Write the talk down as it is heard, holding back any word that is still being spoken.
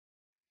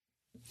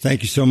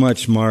Thank you so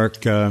much,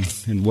 Mark,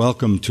 and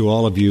welcome to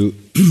all of you.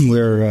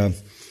 We're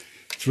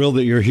thrilled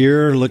that you're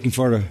here. Looking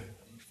forward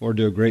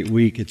to a great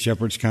week at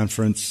Shepherd's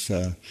Conference.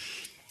 The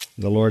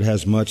Lord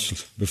has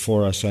much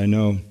before us, I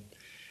know.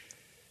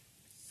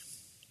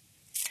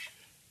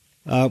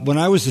 When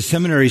I was a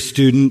seminary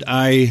student,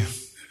 I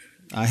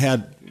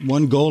had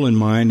one goal in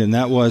mind, and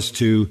that was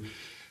to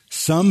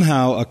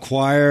somehow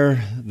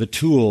acquire the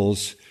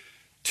tools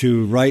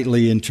to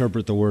rightly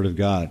interpret the Word of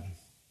God.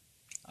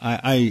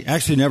 I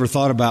actually never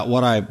thought about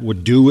what I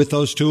would do with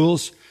those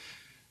tools.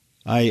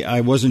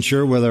 I wasn't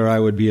sure whether I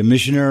would be a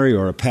missionary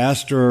or a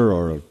pastor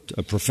or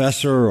a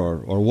professor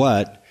or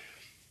what.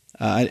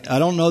 I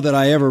don't know that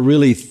I ever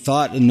really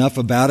thought enough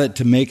about it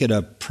to make it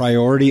a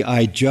priority.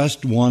 I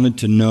just wanted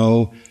to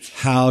know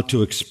how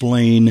to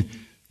explain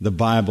the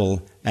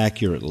Bible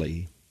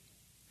accurately,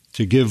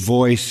 to give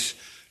voice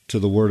to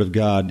the Word of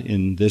God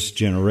in this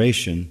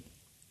generation.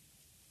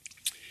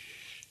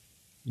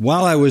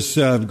 While I was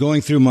going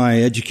through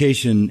my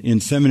education in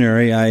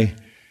seminary, I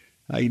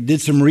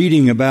did some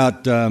reading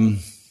about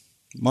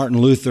Martin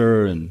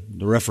Luther and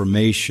the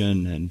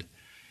Reformation,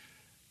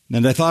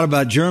 and I thought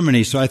about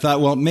Germany. So I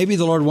thought, well, maybe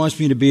the Lord wants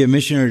me to be a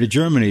missionary to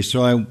Germany.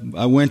 So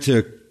I went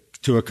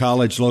to a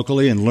college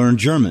locally and learned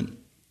German.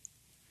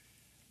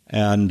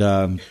 And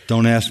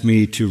don't ask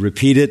me to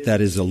repeat it.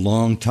 That is a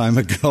long time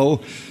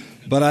ago.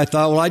 But I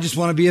thought, well, I just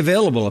want to be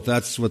available if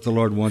that's what the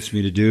Lord wants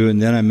me to do.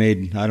 And then I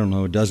made,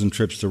 a dozen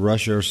trips to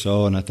Russia or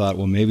so. And I thought,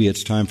 well, maybe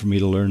it's time for me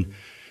to learn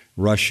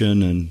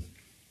Russian.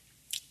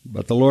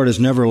 But the Lord has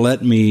never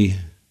let me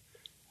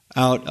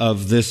out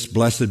of this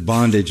blessed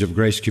bondage of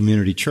Grace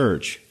Community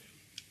Church.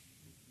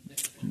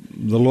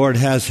 The Lord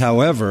has,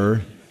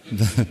 however,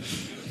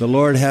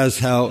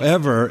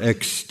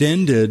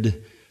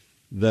 extended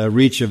the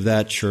reach of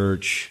that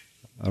church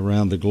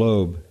around the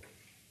globe.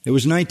 It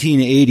was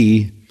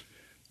 1980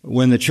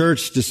 when the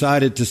church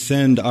decided to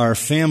send our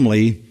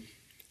family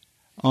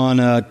on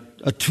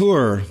a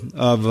tour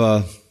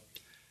of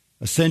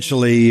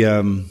essentially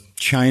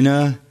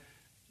China,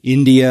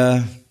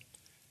 India,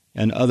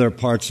 and other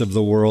parts of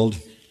the world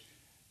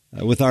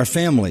with our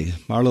family.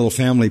 Our little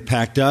family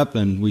packed up,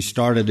 and we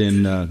started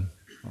in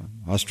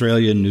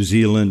Australia and New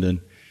Zealand. And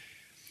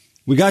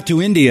we got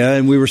to India,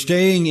 and we were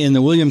staying in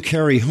the William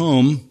Carey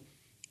home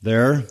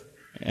there,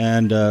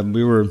 and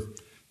we were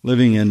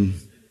living in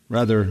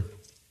rather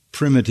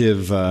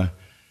primitive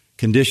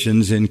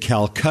conditions in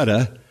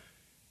Calcutta,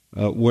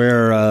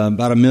 where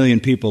about 1 million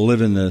people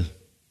live in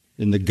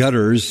the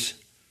gutters,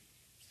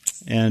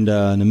 and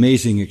an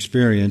amazing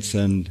experience.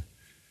 And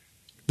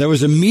there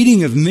was a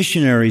meeting of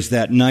missionaries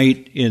that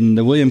night in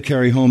the William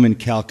Carey home in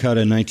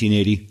Calcutta in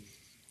 1980.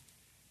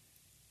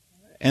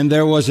 And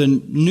there was a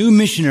new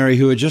missionary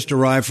who had just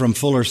arrived from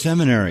Fuller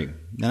Seminary.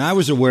 And I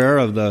was aware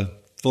of the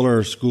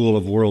Fuller School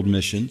of World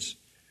Missions.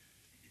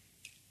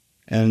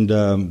 And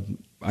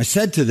I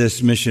said to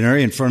this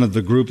missionary in front of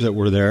the group that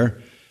were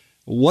there,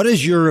 "What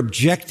is your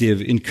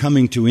objective in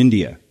coming to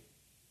India?"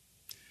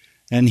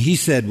 And he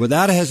said,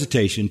 without a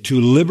hesitation, to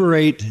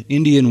liberate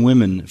Indian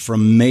women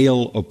from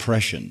male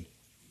oppression.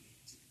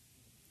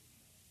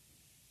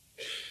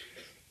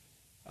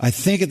 I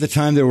think at the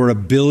time there were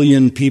 1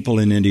 billion people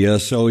in India,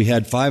 so he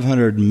had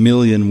 500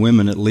 million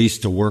women at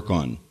least to work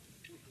on.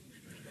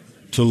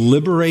 To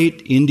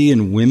liberate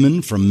Indian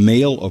women from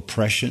male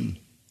oppression.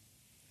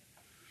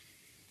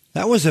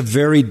 That was a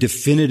very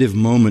definitive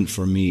moment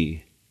for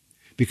me,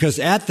 because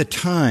at the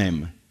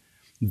time,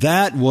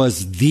 that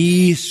was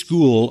the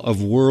school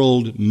of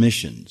world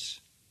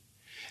missions.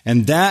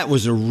 And that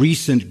was a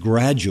recent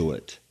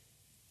graduate.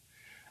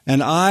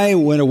 And I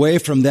went away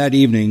from that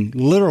evening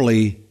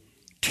literally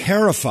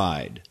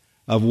terrified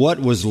of what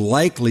was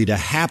likely to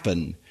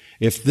happen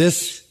if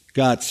this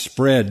got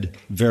spread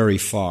very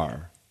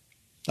far.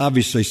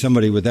 Obviously,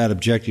 somebody with that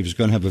objective is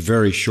going to have a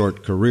very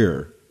short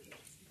career.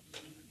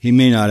 He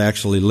may not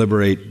actually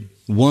liberate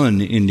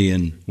one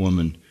Indian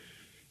woman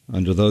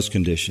under those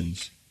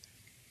conditions.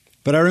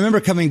 But I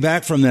remember coming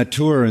back from that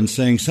tour and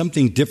saying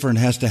something different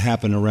has to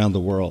happen around the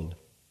world.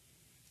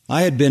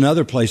 I had been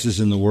other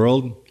places in the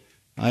world.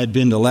 I had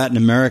been to Latin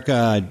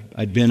America.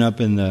 I'd been up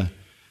in the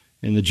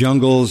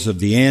jungles of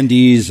the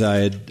Andes.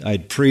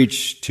 I'd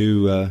preached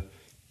to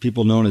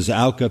people known as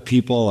Auca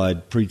people.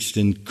 I'd preached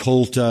in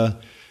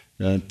Colta,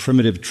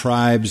 primitive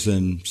tribes,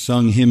 and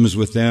sung hymns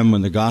with them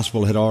when the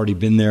gospel had already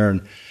been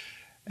there.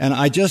 And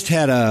I just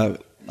had a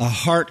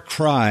heart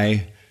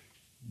cry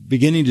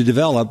beginning to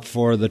develop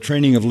for the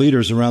training of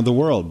leaders around the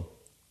world.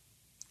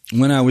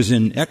 When I was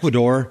in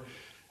Ecuador,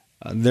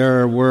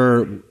 there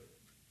were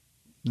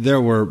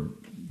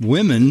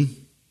women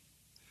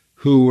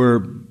who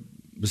were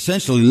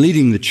essentially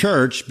leading the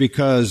church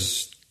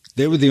because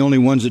they were the only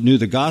ones that knew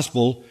the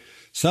gospel.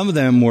 Some of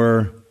them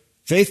were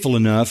faithful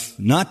enough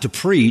not to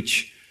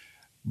preach,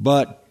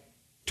 but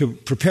to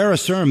prepare a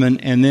sermon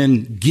and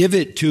then give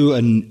it to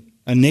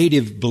a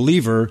native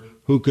believer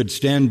who could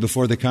stand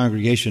before the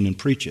congregation and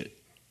preach it.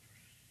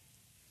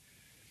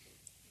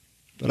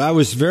 But I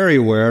was very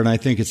aware, and I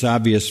think it's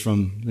obvious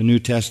from the New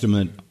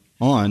Testament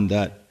on,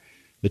 that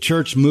The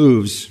church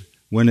moves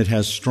when it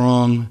has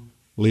strong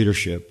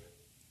leadership.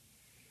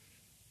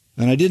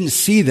 And I didn't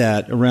see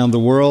that around the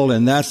world,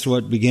 and that's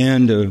what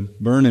began to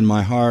burn in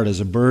my heart as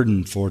a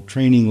burden for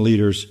training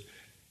leaders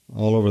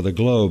all over the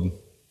globe.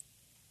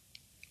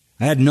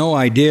 I had no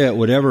idea it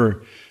would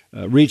ever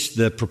reach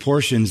the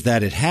proportions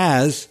that it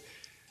has.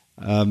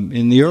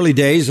 In the early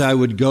days, I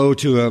would go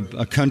to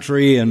a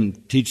country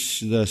and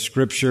teach the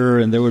Scripture,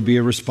 and there would be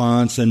a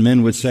response, and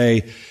men would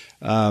say,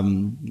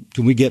 can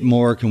we get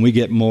more? Can we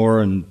get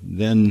more? And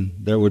then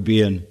there would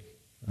be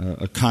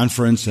a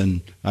conference,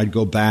 and I'd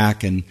go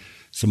back, and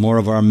some more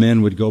of our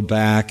men would go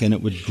back, and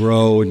it would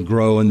grow and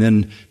grow, and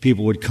then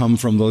people would come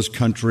from those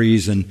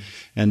countries, and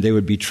they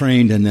would be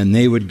trained, and then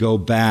they would go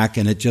back,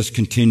 and it just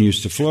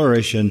continues to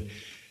flourish. And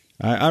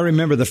I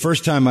remember the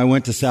first time I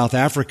went to South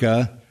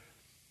Africa,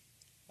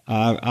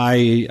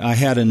 I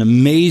had an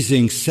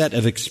amazing set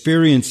of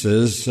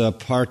experiences.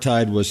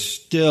 Apartheid was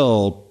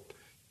still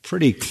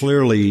pretty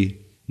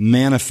clearly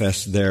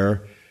manifest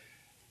there.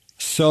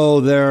 So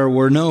there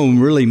were no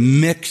really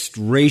mixed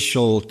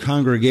racial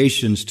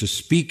congregations to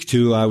speak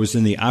to. I was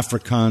in the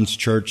Afrikaans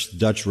Church,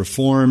 Dutch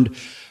Reformed.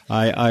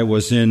 I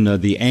was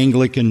in the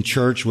Anglican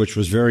Church, which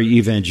was very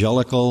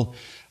evangelical.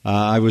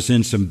 I was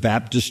in some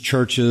Baptist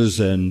churches,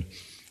 and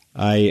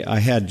I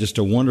had just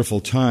a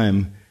wonderful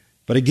time.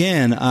 But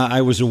again,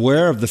 I was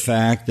aware of the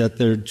fact that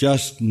there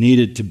just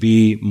needed to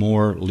be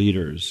more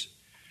leaders.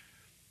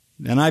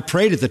 And I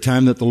prayed at the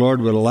time that the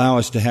Lord would allow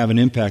us to have an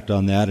impact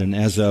on that. And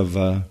as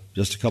of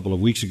just a couple of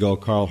weeks ago,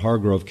 Carl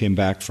Hargrove came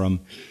back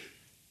from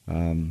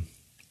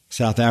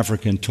South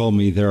Africa and told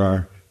me there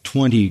are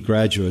 20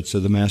 graduates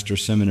of the Master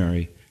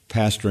Seminary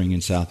pastoring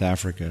in South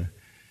Africa.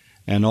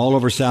 And all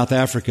over South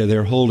Africa,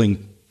 they're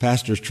holding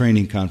pastors'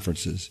 training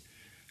conferences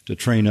to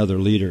train other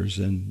leaders.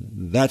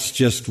 And that's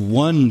just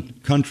one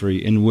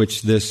country in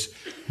which this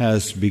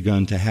has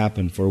begun to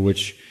happen, for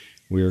which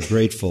we are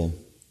grateful.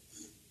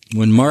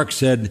 When Mark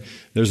said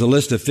there's a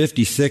list of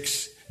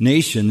 56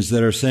 nations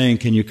that are saying,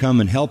 can you come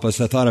and help us?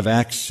 I thought of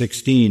Acts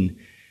 16,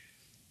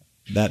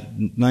 that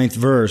 9th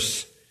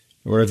verse,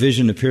 where a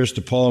vision appears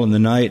to Paul in the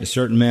night, a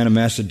certain man of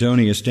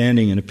Macedonia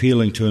standing and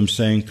appealing to him,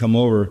 saying, come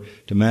over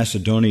to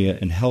Macedonia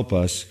and help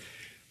us.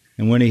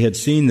 And when he had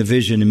seen the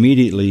vision,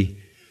 immediately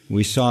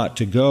we sought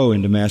to go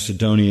into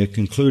Macedonia,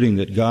 concluding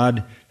that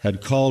God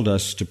had called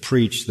us to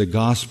preach the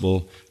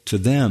gospel to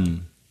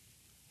them.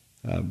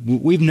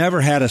 We've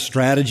never had a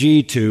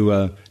strategy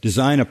to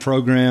design a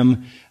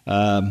program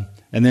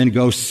and then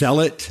go sell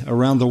it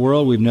around the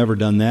world. We've never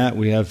done that.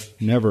 We have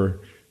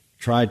never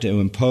tried to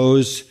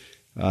impose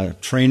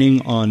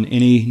training on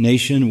any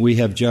nation. We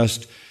have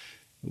just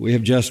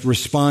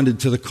responded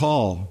to the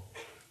call.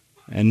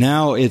 And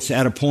now it's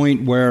at a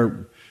point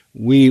where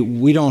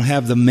we don't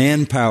have the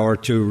manpower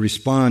to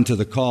respond to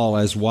the call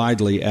as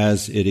widely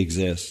as it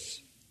exists.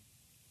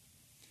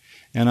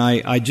 And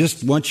I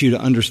just want you to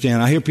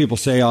understand, I hear people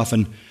say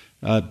often,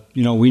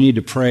 we need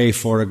to pray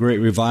for a great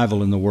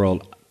revival in the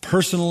world.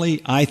 Personally,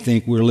 I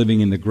think we're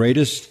living in the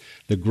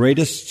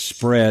greatest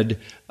spread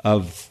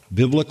of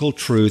biblical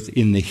truth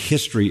in the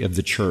history of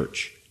the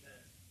church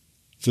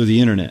through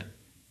the internet.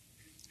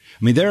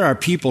 I mean, there are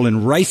people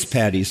in rice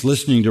paddies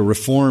listening to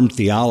Reformed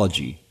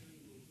theology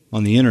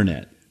on the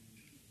internet.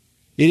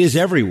 It is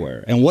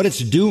everywhere. And what it's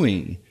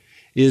doing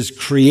is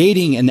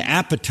creating an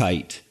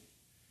appetite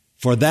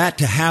for that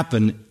to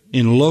happen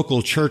in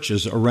local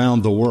churches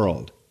around the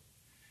world.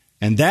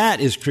 And that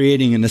is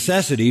creating a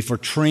necessity for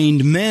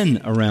trained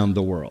men around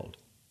the world.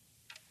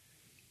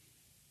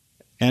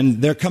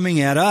 And they're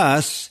coming at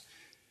us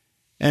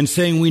and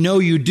saying, we know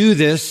you do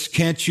this.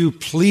 Can't you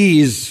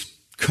please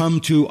come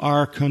to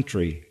our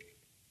country?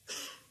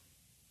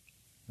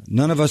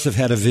 None of us have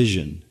had a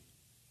vision,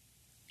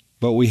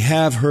 but we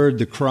have heard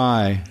the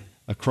cry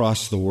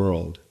across the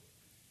world.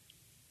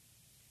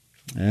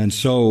 And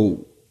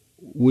so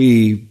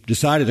we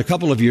decided a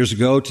couple of years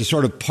ago to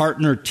sort of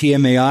partner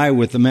TMAI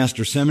with the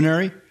Master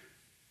Seminary,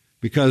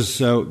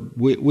 because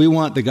we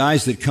want the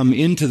guys that come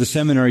into the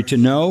seminary to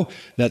know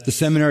that the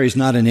seminary is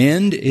not an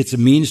end, it's a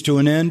means to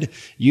an end.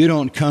 You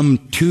don't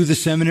come to the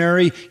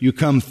seminary, you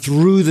come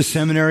through the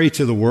seminary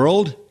to the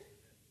world.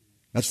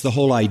 That's the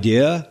whole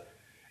idea.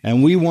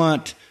 And we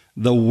want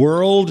the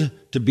world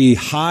to be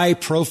high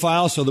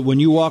profile so that when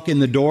you walk in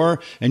the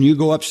door and you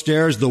go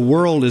upstairs, the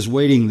world is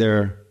waiting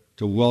there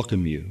to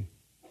welcome you.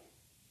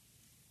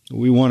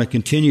 We want to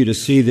continue to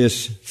see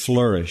this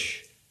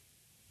flourish.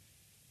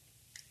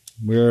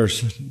 We're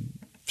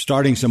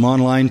starting some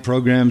online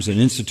programs, an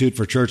Institute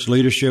for Church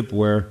Leadership,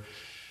 where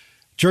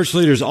church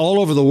leaders all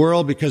over the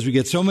world, because we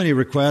get so many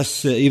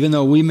requests, even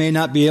though we may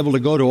not be able to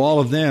go to all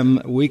of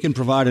them, we can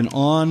provide an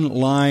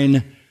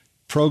online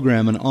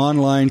program, an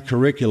online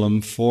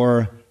curriculum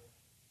for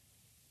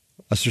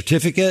a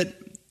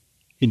certificate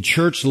in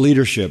church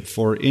leadership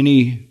for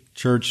any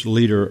church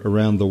leader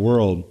around the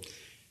world.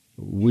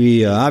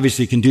 We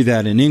obviously can do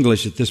that in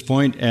English at this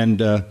point,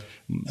 and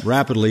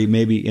rapidly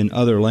maybe in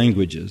other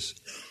languages.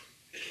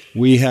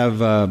 We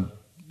have, and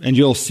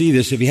you'll see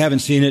this if you haven't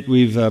seen it,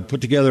 we've put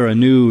together a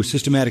new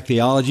systematic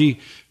theology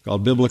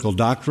called Biblical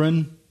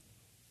Doctrine.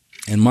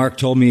 And Mark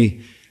told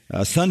me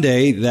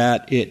Sunday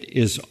that it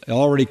is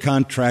already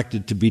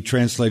contracted to be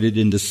translated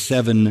into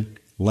 7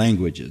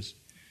 languages.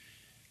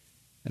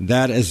 And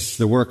that is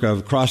the work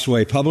of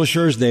Crossway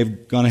Publishers.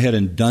 They've gone ahead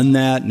and done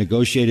that,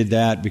 negotiated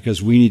that,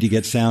 because we need to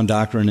get sound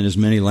doctrine in as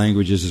many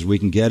languages as we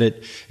can get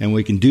it, and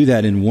we can do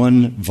that in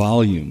 1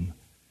 volume.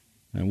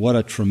 And what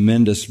a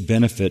tremendous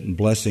benefit and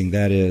blessing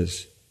that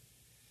is.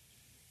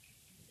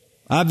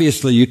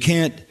 Obviously, you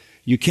can't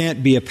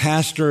be a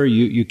pastor,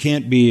 you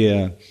can't be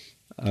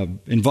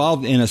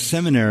involved in a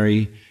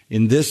seminary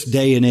in this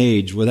day and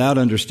age without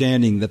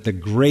understanding that the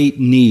great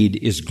need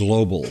is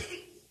global.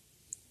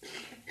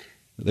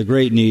 The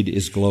great need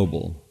is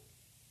global.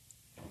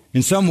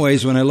 In some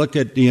ways, when I look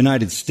at the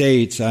United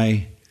States,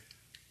 I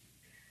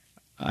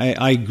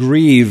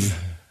grieve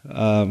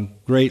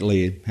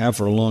greatly, have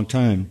for a long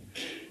time.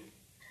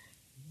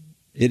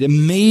 It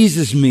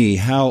amazes me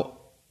how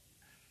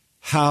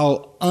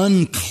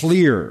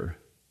unclear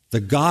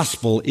the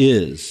gospel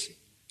is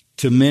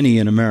to many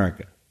in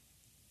America.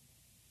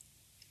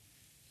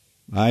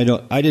 I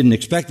didn't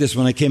expect this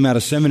when I came out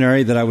of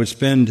seminary, that I would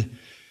spend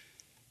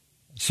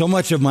so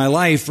much of my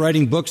life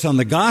writing books on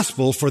the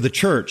gospel for the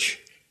church.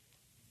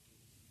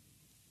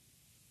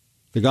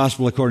 The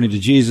gospel according to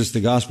Jesus, the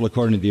gospel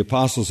according to the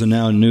apostles, and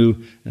now a new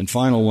and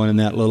final one in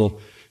that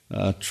little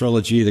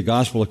trilogy, the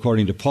gospel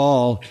according to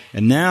Paul.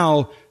 And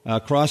now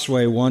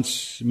Crossway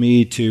wants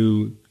me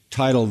to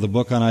title the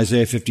book on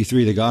Isaiah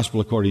 53, The Gospel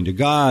According to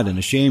God, and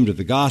Ashamed of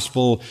the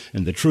Gospel,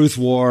 and the Truth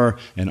War,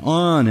 and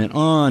on and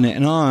on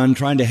and on,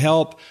 trying to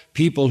help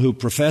people who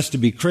profess to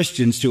be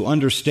Christians to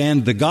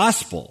understand the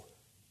gospel.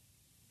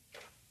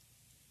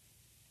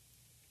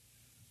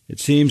 It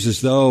seems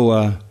as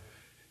though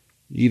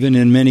even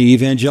in many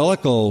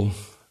evangelical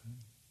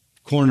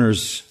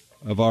corners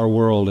of our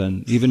world,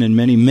 and even in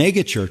many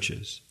mega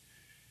churches,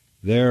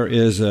 there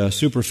is a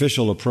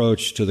superficial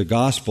approach to the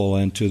gospel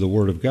and to the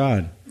Word of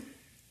God.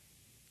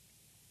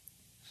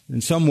 In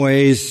some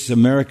ways,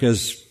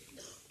 America's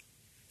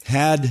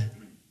had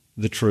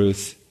the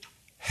truth,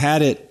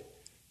 had it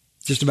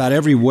just about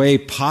every way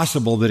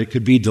possible that it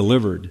could be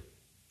delivered,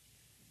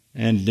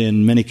 and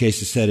in many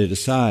cases set it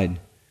aside.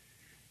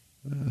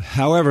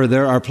 However,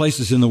 there are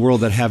places in the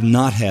world that have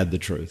not had the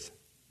truth.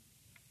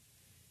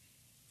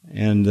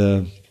 And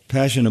the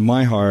passion of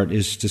my heart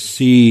is to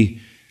see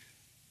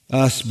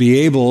us be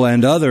able,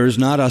 and others,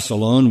 not us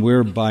alone,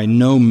 we're by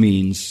no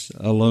means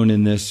alone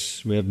in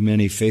this. We have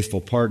many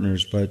faithful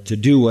partners, but to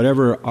do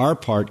whatever our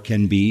part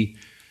can be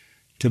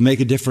to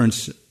make a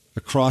difference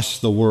across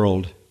the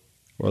world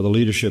for the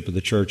leadership of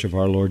the Church of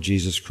our Lord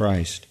Jesus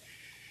Christ.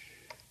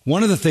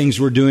 One of the things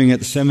we're doing at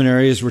the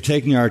seminary is we're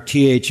taking our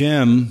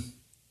THM,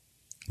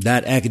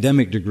 that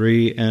academic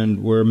degree,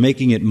 and we're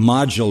making it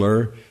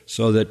modular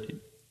so that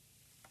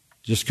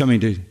just coming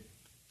to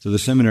the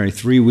seminary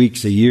 3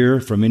 weeks a year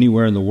from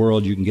anywhere in the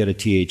world, you can get a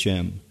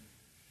THM.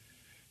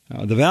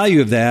 The value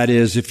of that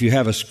is if you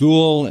have a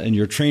school and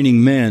you're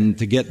training men,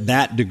 to get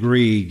that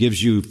degree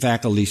gives you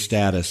faculty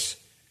status.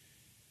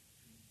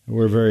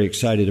 We're very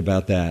excited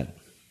about that.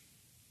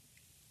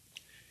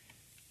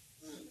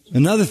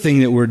 Another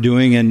thing that we're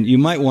doing, and you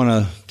might want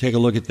to take a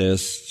look at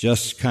this,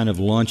 just kind of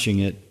launching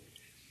it.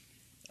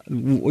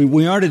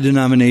 We aren't a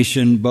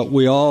denomination, but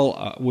we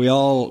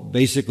all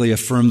basically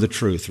affirm the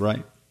truth,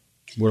 right?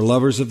 We're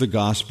lovers of the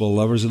gospel,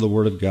 lovers of the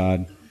Word of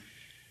God.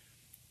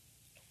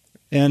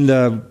 And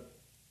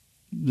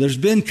there's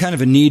been kind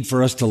of a need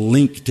for us to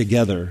link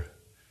together.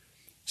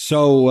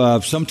 So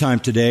sometime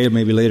today, or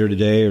maybe later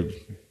today, or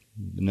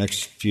the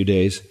next few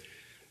days,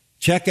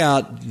 check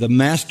out the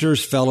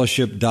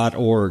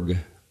mastersfellowship.org.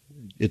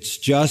 It's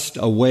just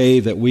a way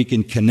that we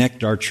can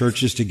connect our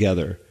churches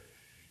together.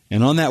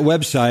 And on that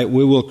website,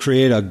 we will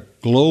create a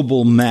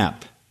global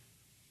map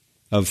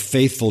of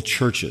faithful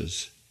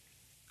churches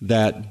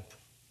that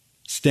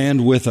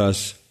stand with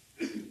us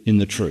in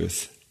the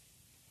truth.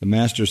 The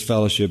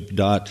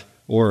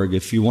mastersfellowship.org.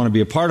 If you want to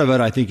be a part of it,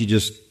 I think you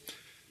just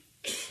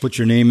put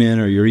your name in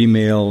or your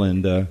email,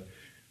 and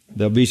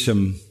there'll be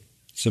some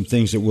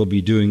things that we'll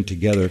be doing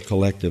together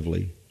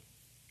collectively.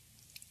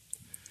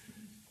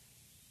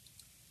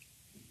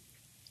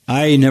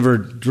 I never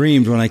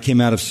dreamed when I came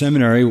out of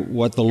seminary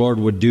what the Lord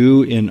would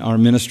do in our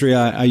ministry.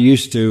 I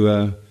used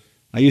to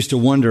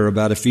wonder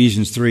about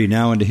Ephesians 3.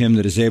 Now unto him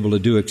that is able to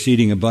do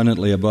exceeding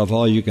abundantly above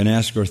all you can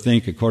ask or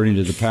think, according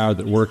to the power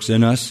that works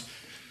in us.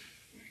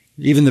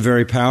 Even the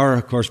very power,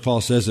 of course, Paul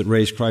says, that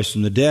raised Christ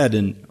from the dead.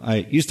 And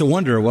I used to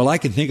wonder, well, I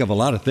can think of a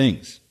lot of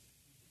things.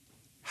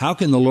 How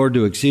can the Lord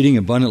do exceeding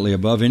abundantly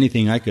above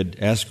anything I could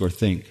ask or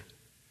think?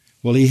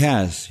 Well, he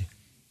has.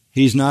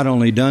 He's not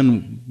only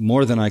done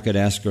more than I could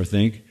ask or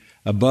think,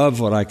 above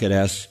what I could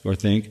ask or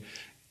think,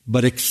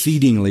 but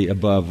exceedingly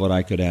above what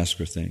I could ask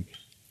or think.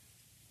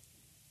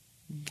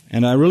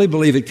 And I really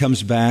believe it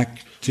comes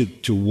back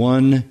to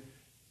one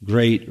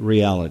great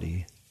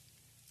reality.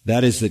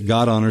 That is that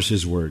God honors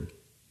His Word.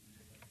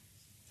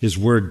 His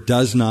Word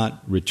does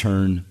not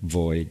return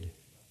void.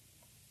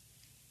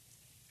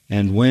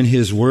 And when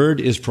His Word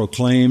is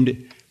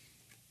proclaimed,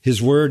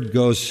 His word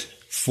goes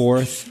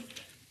forth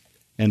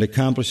and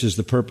accomplishes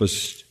the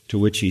purpose to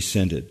which he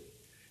sent it.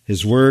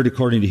 His word,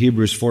 according to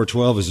Hebrews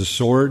 4:12, is a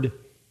sword.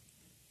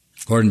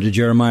 According to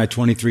Jeremiah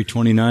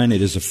 23:29,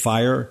 it is a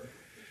fire.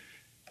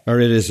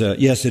 It is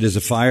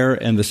a fire,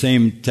 and the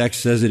same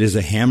text says it is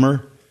a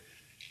hammer.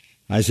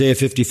 Isaiah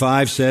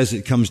 55 says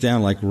it comes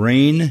down like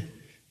rain.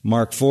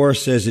 Mark 4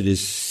 says it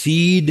is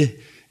seed.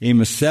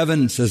 Amos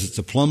 7 says it's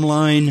a plumb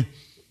line.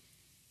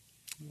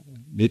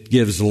 It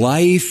gives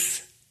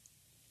life.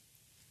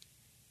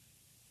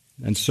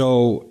 And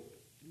so,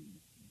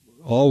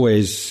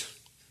 always,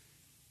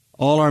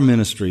 all our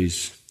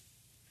ministries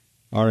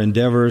are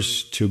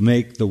endeavors to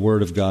make the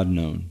Word of God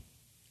known.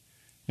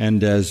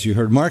 And as you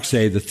heard Mark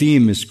say, the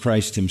theme is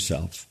Christ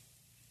Himself.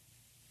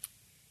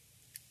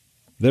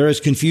 There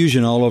is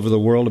confusion all over the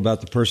world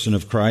about the person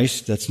of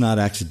Christ. That's not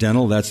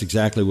accidental. That's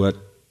exactly what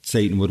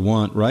Satan would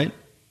want, right?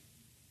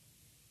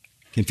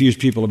 Confuse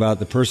people about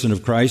the person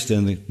of Christ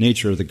and the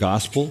nature of the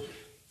gospel.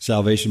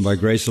 Salvation by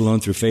grace alone,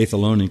 through faith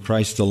alone, in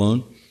Christ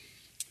alone.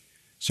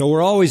 So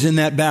we're always in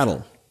that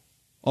battle.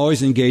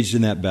 Always engaged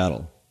in that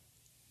battle.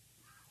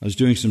 I was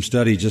doing some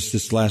study just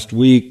this last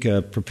week,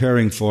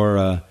 preparing for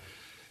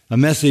a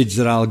message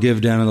that I'll give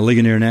down in the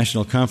Ligonier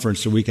National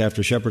Conference the week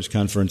after Shepherd's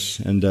Conference.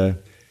 And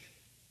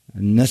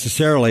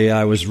necessarily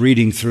I was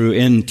reading through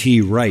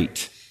N.T.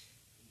 Wright,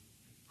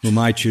 whom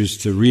I choose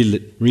to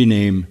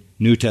rename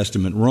New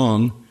Testament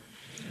wrong.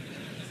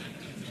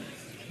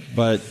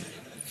 But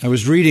I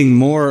was reading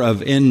more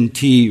of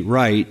N.T.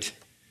 Wright,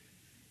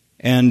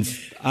 and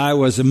I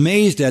was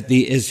amazed at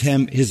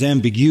his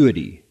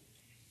ambiguity.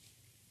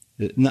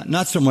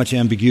 Not so much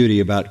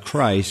ambiguity about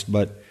Christ,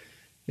 but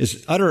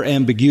his utter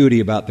ambiguity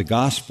about the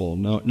gospel.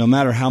 No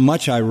matter how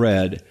much I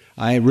read,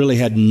 I really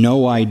had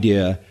no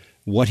idea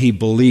what he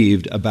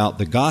believed about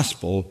the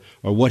gospel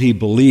or what he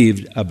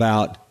believed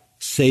about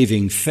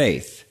saving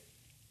faith.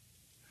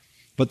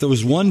 But there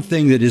was one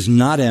thing that is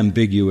not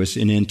ambiguous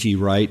in N.T.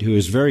 Wright, who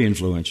is very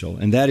influential,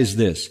 and that is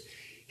this.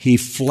 He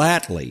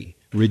flatly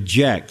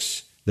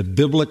rejects the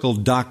biblical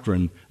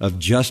doctrine of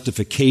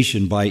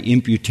justification by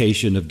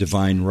imputation of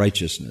divine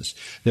righteousness.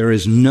 There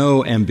is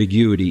no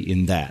ambiguity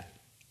in that.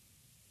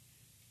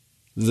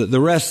 The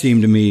rest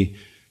seem to me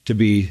to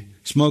be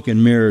smoke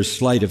and mirrors,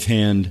 sleight of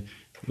hand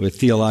with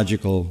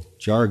theological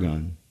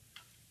jargon.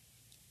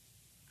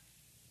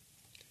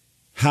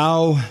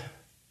 How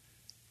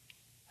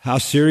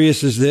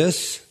serious is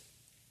this?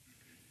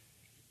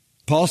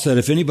 Paul said,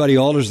 if anybody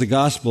alters the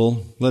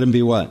gospel, let him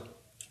be what?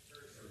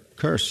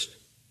 Cursed.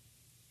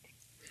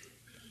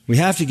 We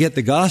have to get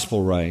the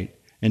gospel right.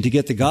 And to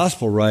get the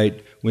gospel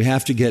right, we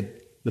have to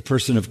get the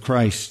person of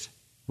Christ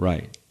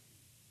right.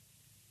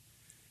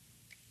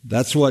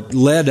 That's what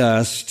led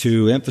us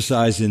to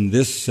emphasize in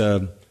this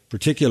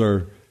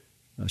particular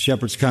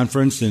Shepherd's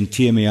Conference and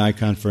TMAI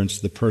Conference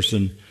the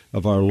person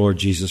of our Lord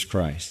Jesus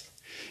Christ.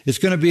 It's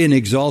going to be an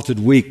exalted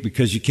week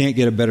because you can't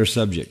get a better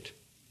subject.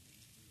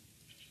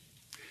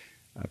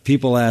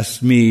 People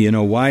ask me,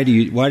 why do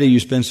you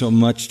spend so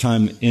much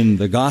time in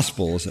the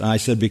Gospels? And I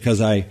said,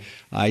 because I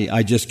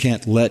just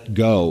can't let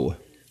go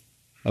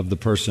of the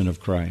person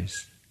of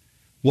Christ.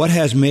 What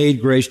has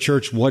made Grace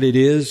Church what it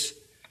is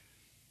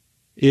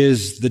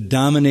the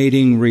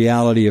dominating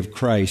reality of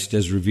Christ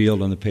as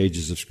revealed on the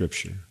pages of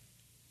Scripture.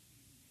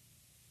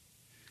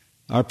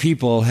 Our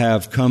people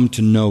have come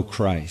to know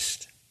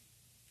Christ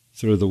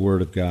through the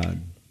Word of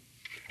God.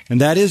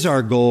 And that is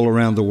our goal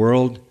around the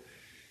world.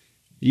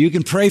 You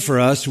can pray for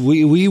us.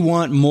 We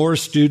want more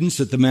students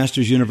at the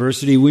Master's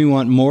University. We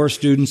want more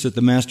students at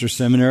the Master's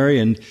Seminary.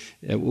 And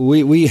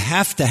we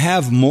have to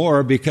have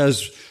more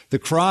because the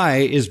cry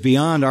is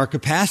beyond our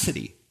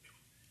capacity.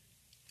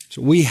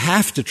 So we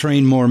have to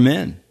train more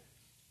men.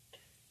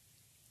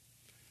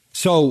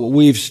 So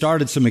we've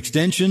started some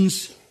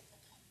extensions.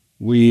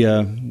 We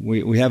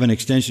have an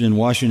extension in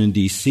Washington,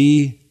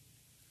 D.C.,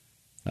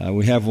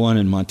 we have one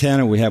in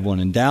Montana. We have one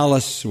in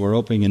Dallas. We're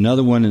opening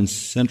another one in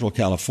Central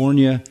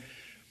California.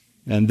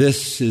 And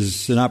this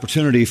is an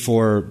opportunity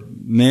for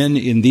men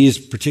in these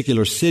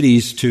particular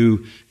cities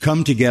to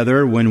come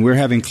together when we're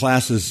having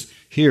classes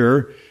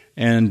here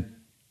and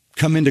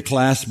come into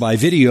class by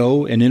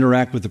video and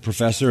interact with the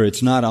professor.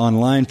 It's not an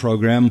online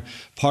program.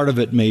 Part of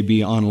it may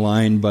be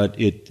online, but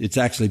it's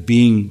actually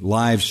being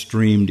live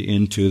streamed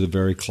into the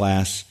very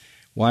class.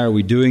 Why are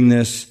we doing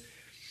this?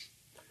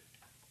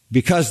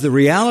 Because the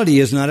reality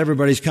is not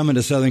everybody's coming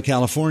to Southern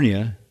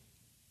California.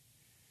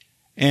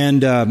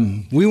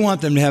 And we want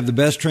them to have the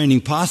best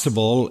training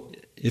possible.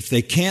 If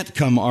they can't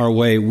come our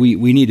way,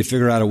 we need to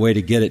figure out a way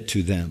to get it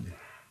to them.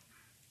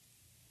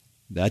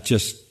 That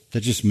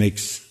just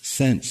makes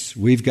sense.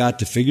 We've got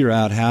to figure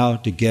out how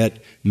to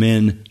get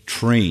men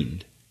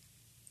trained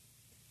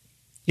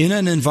in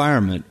an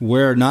environment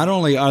where not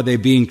only are they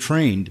being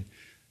trained,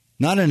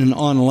 not in an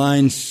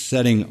online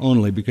setting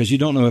only, because you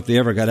don't know if they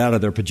ever got out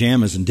of their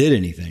pajamas and did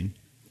anything,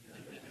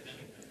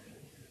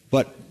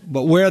 but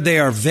where they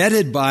are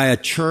vetted by a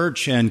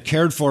church and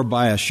cared for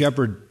by a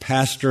shepherd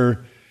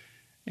pastor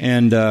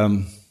and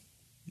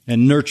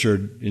and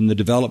nurtured in the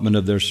development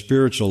of their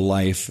spiritual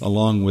life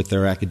along with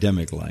their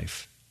academic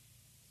life.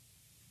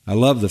 I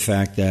love the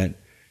fact that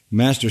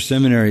Master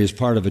Seminary is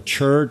part of a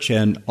church,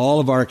 and all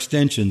of our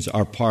extensions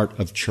are part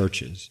of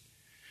churches.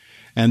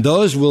 And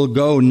those will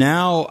go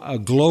now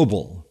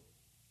global.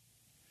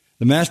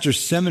 The Master's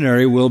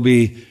Seminary will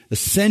be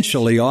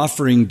essentially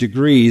offering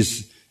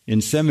degrees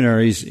in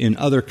seminaries in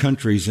other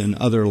countries and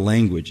other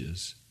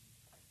languages.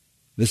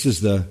 This is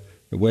the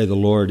way the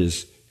Lord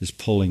is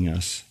pulling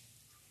us.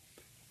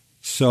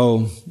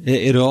 So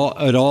it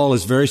all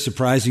is very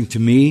surprising to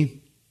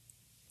me.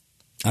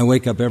 I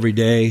wake up every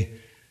day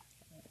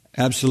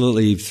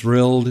absolutely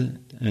thrilled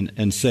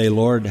and say,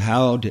 Lord,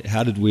 how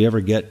did we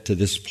ever get to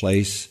this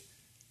place?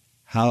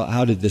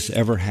 How did this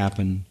ever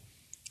happen?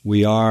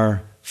 We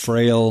are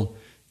frail.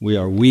 We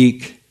are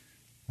weak.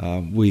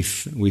 We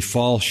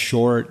fall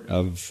short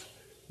of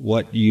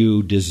what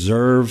you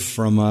deserve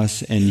from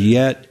us, and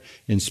yet,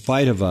 in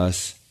spite of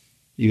us,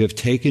 you have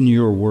taken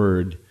your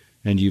word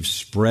and you've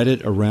spread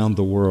it around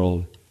the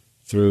world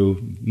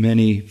through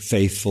many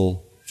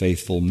faithful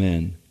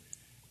men.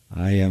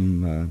 I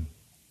am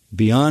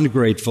beyond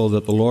grateful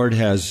that the Lord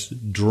has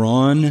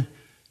drawn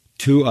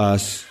to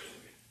us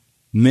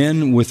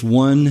men with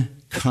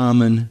one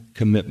common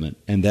commitment,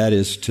 and that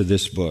is to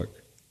this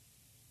book.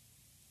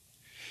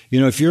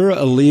 You know, if you're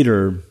a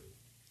leader,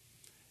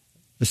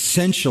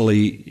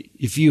 essentially,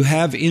 if you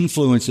have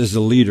influence as a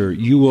leader,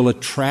 you will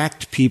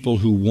attract people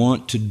who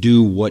want to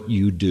do what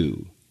you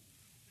do,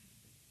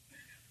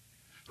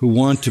 who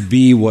want to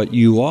be what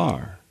you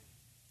are.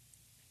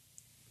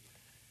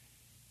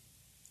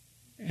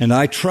 And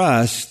I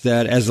trust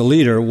that as a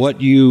leader,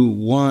 what you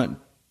want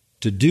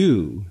to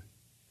do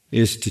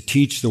is to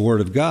teach the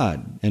Word of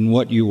God. And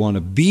what you want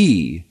to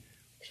be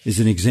is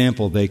an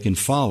example they can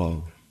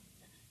follow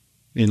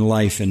in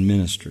life and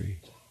ministry.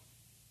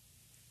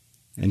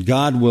 And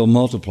God will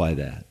multiply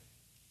that.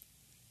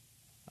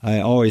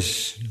 I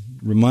always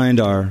remind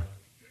our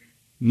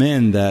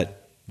men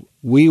that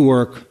we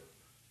work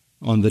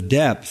on the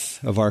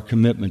depth of our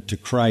commitment to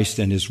Christ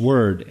and His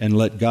Word and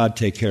let God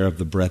take care of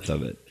the breadth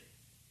of it.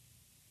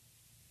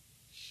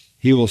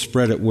 He will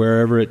spread it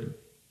wherever it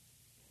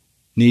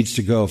needs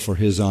to go for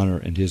His honor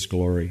and His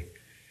glory.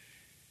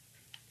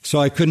 So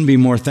I couldn't be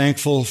more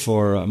thankful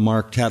for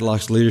Mark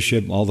Tatlock's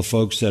leadership, all the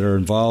folks that are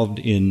involved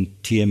in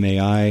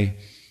TMAI,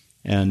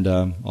 and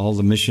all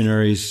the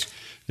missionaries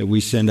that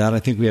we send out. I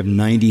think we have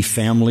 90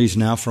 families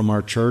now from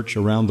our church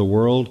around the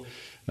world,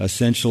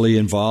 essentially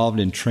involved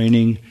in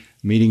training,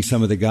 meeting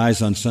some of the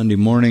guys on Sunday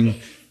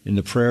morning. In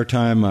the prayer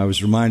time, I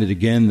was reminded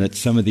again that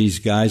some of these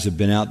guys have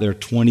been out there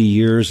 20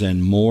 years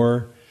and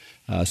more.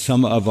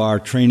 Some of our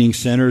training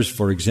centers,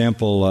 for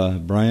example,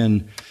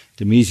 Brian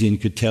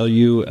Demizian could tell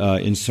you,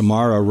 in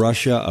Samara,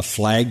 Russia, a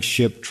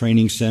flagship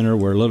training center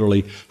where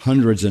literally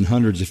hundreds and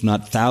hundreds, if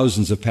not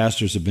thousands of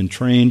pastors have been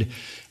trained.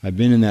 I've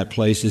been in that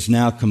place. It's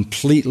now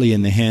completely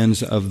in the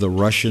hands of the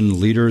Russian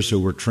leaders who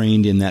were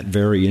trained in that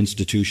very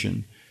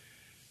institution.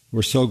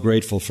 We're so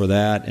grateful for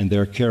that, and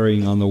they're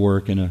carrying on the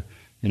work in a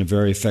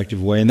very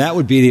effective way. And that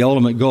would be the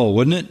ultimate goal,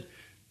 wouldn't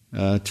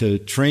it? To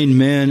train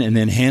men and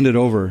then hand it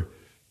over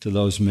to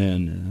those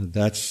men.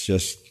 That's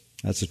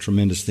a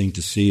tremendous thing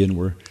to see, and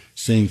we're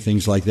seeing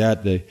things like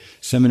that. The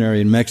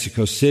seminary in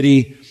Mexico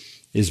City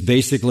is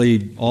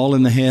basically all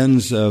in the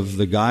hands of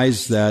the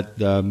guys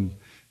that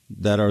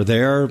are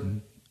there.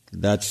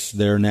 That's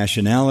their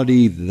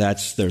nationality,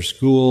 that's their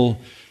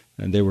school,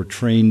 and they were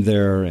trained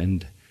there,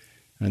 and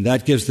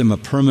that gives them a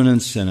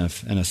permanence and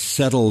a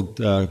settled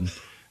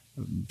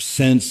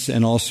sense,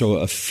 and also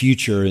a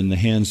future in the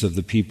hands of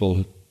the people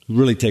who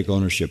really take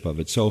ownership of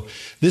it. So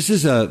this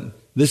is a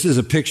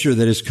picture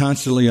that is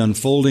constantly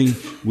unfolding.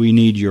 We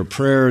need your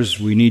prayers.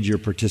 We need your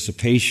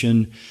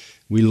participation.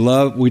 We'd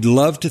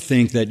love to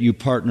think that you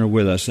partner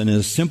with us. And in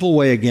a simple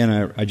way,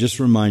 again, I just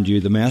remind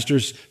you,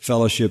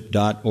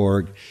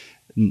 themastersfellowship.org.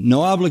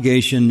 No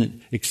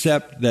obligation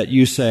except that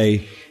you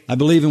say, I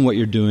believe in what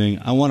you're doing.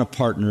 I want to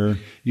partner.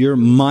 You're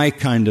my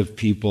kind of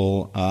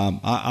people.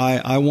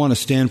 I want to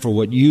stand for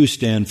what you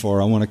stand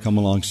for. I want to come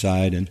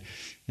alongside,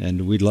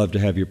 and we'd love to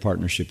have your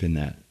partnership in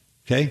that.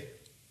 Okay?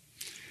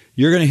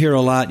 You're going to hear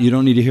a lot. You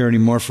don't need to hear any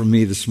more from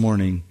me this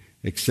morning,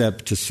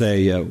 except to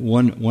say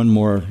one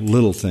more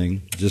little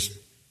thing, just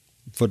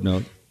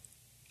footnote.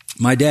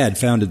 My dad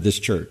founded this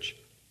church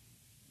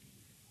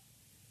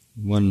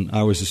when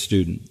I was a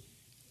student,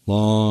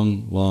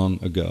 long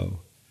ago.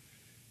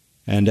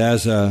 And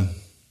as a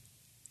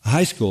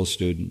high school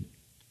student,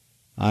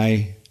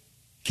 I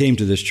came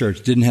to this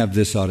church, didn't have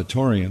this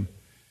auditorium.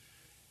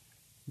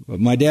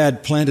 But my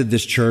dad planted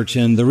this church,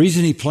 and the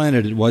reason he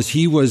planted it was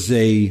he was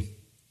an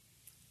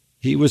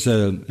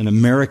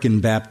American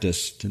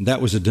Baptist, and that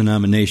was a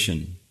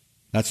denomination.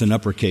 That's an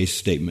uppercase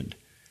statement.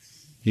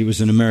 He was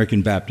an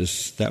American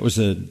Baptist. That was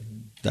a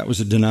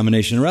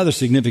denomination, a rather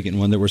significant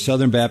one. There were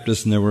Southern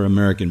Baptists and there were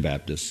American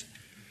Baptists.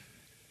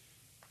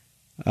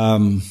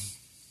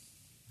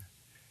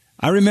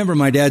 I remember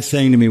my dad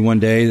saying to me one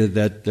day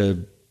that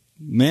the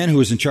man who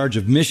was in charge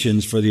of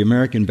missions for the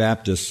American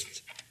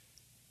Baptists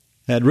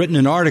had written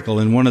an article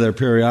in one of their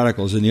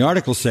periodicals, and the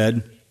article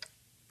said,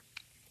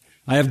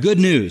 "I have good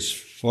news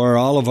for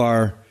all of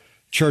our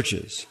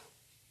churches.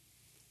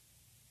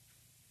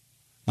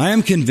 I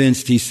am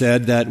convinced," he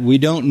said, "that we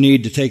don't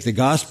need to take the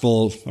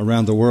gospel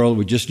around the world.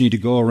 We just need to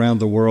go around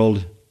the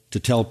world to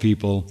tell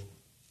people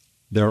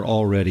they're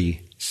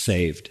already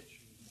saved."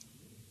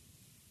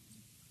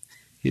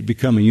 He'd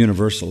become a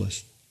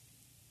universalist.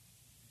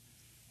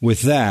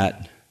 With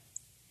that,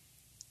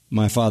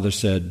 my father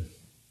said,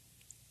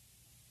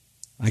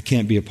 "I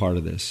can't be a part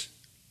of this."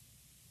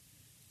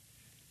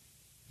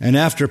 And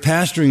after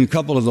pastoring a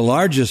couple of the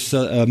largest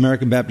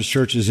American Baptist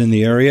churches in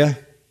the area,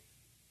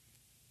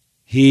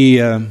 he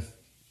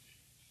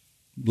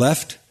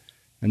left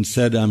and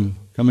said, "I'm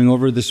coming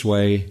over this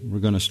way. We're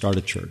going to start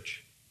a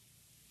church."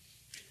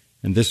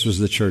 And this was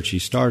the church he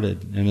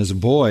started. And as a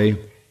boy,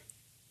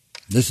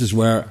 this is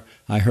where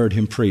I heard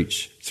him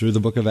preach through the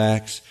book of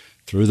Acts,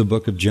 through the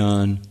book of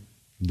John,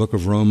 the book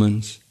of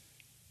Romans,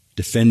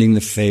 defending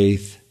the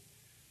faith.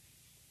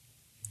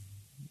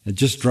 And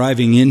just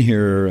driving in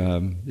here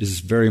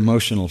is very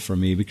emotional for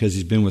me because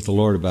he's been with the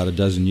Lord about a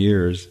dozen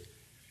years.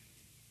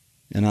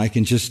 And I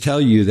can just tell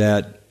you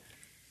that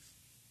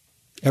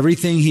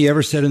everything he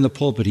ever said in the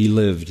pulpit, he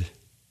lived.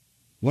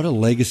 What a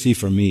legacy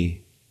for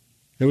me.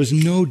 There was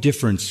no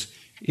difference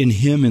in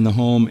him in the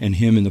home and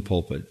him in the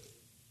pulpit.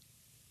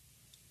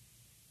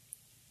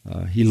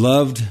 He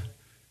loved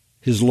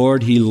his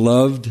Lord. He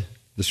loved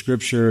the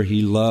Scripture.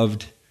 He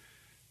loved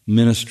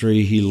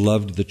ministry. He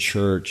loved the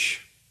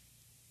church.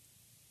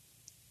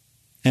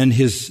 And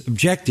his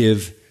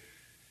objective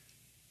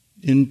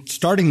in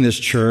starting this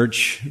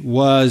church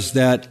was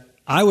that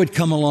I would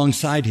come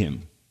alongside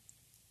him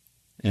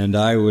and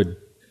I would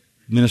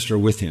minister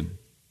with him.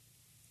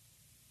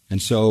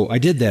 And so I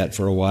did that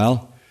for a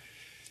while.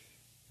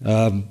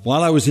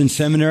 While I was in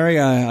seminary,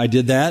 I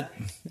did that.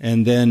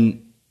 And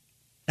then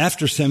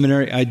after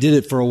seminary, I did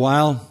it for a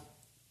while.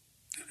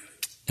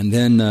 And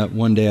then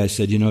one day I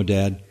said, "You know,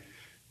 Dad,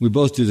 we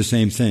both do the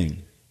same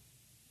thing.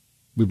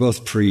 We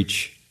both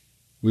preach.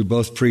 We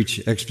both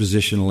preach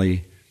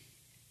expositionally."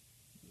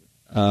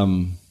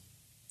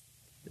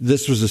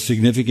 This was a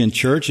significant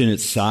church in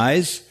its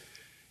size,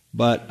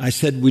 but I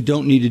said, "We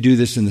don't need to do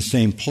this in the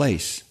same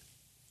place.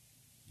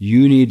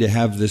 You need to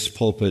have this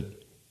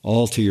pulpit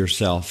all to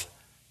yourself,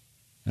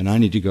 and I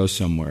need to go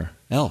somewhere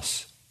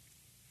else."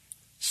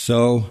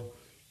 So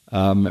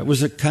it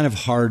was a kind of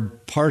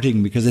hard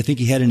parting because I think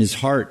he had in his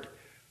heart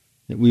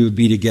that we would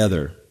be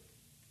together.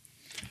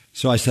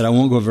 So I said, "I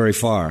won't go very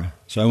far."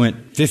 So I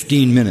went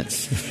 15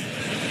 minutes.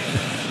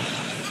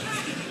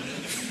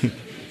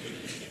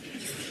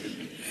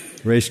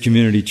 Grace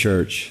Community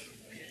Church.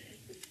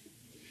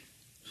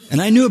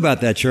 And I knew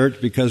about that church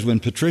because when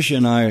Patricia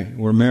and I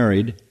were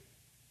married,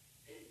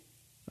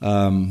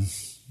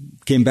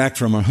 came back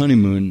from our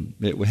honeymoon,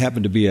 it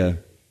happened to be a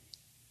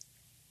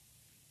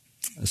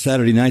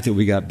Saturday night that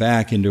we got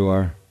back into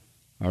our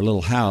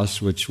little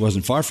house, which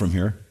wasn't far from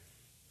here,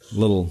 a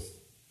little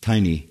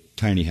tiny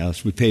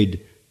house. We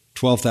paid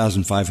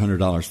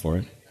 $12,500 for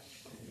it.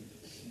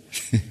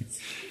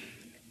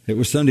 It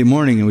was Sunday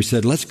morning, and we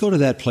said, "Let's go to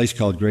that place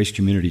called Grace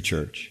Community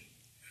Church."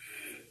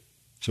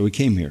 So we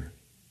came here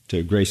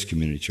to Grace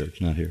Community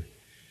Church, not here.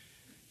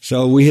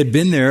 So we had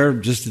been there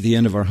just at the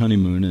end of our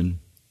honeymoon, and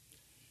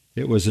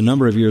it was a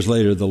number of years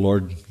later the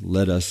Lord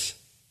led us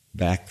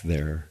back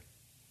there.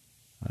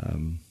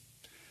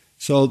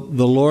 So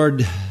the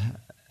Lord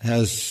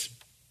has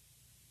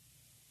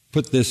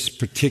put this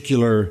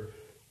particular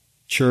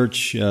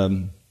church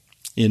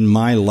in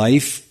my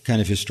life,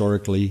 kind of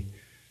historically,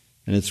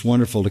 and it's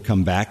wonderful to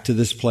come back to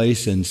this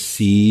place and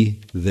see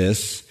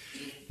this.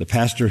 The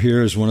pastor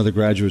here is one of the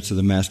graduates of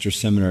the Master's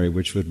Seminary,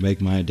 which would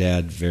make my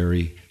dad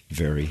very,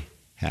 very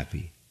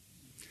happy.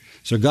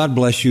 So God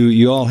bless you.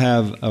 You all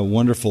have a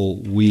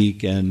wonderful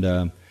week, and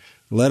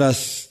let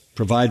us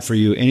provide for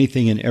you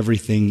anything and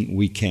everything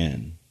we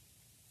can.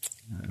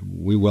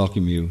 We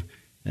welcome you,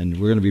 and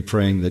we're going to be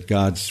praying that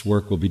God's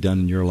work will be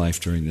done in your life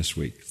during this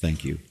week.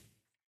 Thank you.